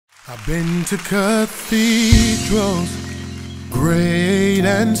I've been to cathedrals, great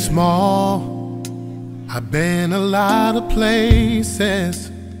and small. I've been a lot of places,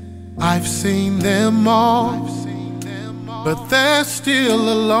 I've seen them all. But there's still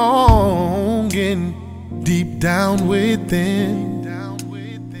a longing deep down within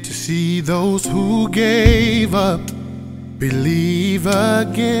to see those who gave up believe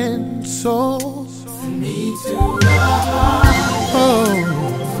again. So send me to the heart, so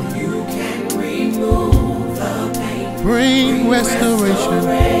you can remove the pain, bring restoration.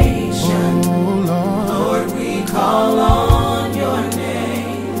 Oh Lord, Lord, we call on your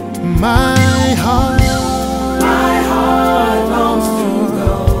name. My heart longs to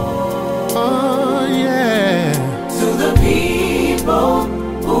go. Oh yeah, to the people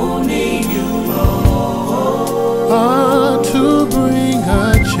who need you most. To bring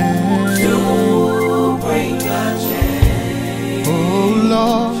a change. To bring a change. Oh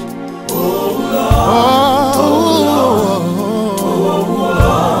Lord. Oh Lord.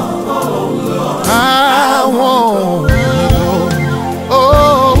 Oh Lord. I want to go.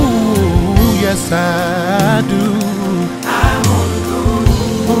 Oh yes I do. I want to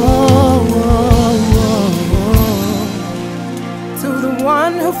go. To the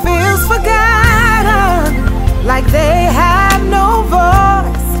one who feels forgotten, like they have no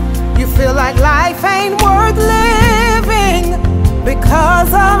voice. You feel like life ain't worth living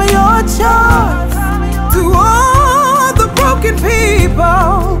because of your choice. To all the broken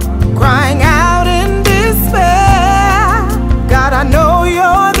people crying out in despair, God, I know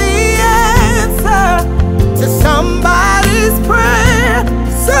you're the answer to somebody's prayer.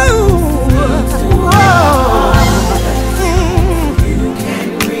 So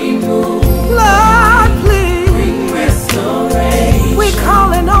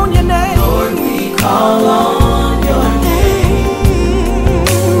call on your name.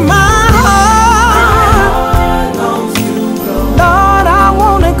 My heart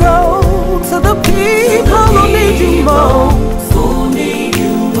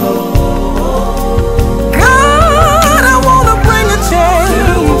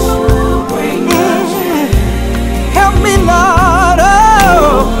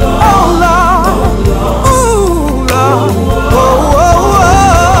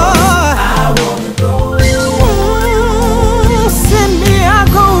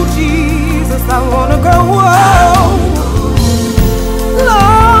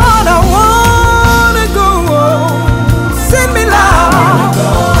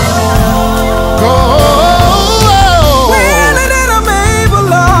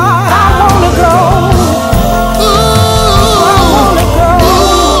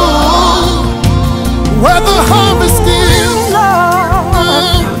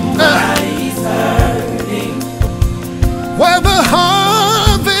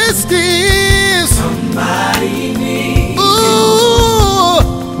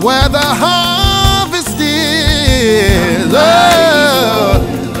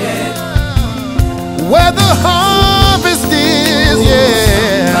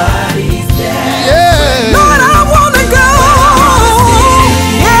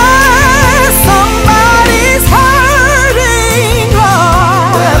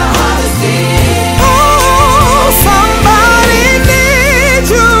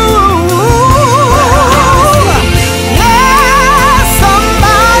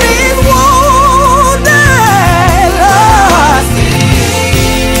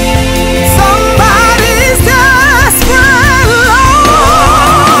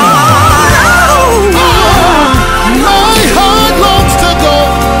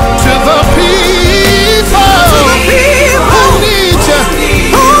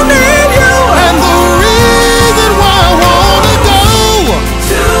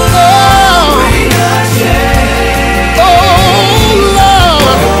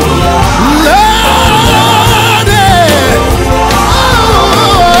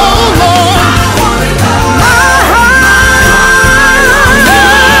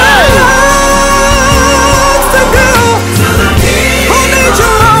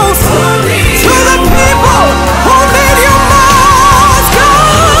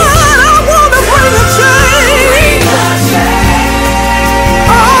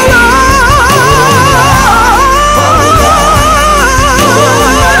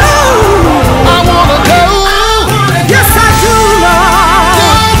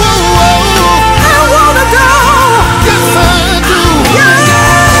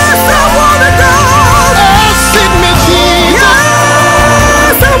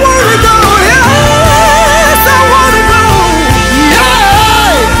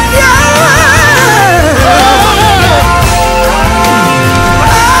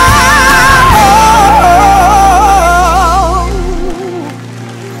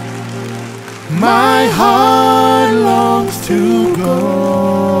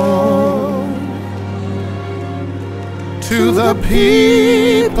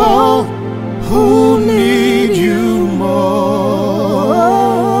people who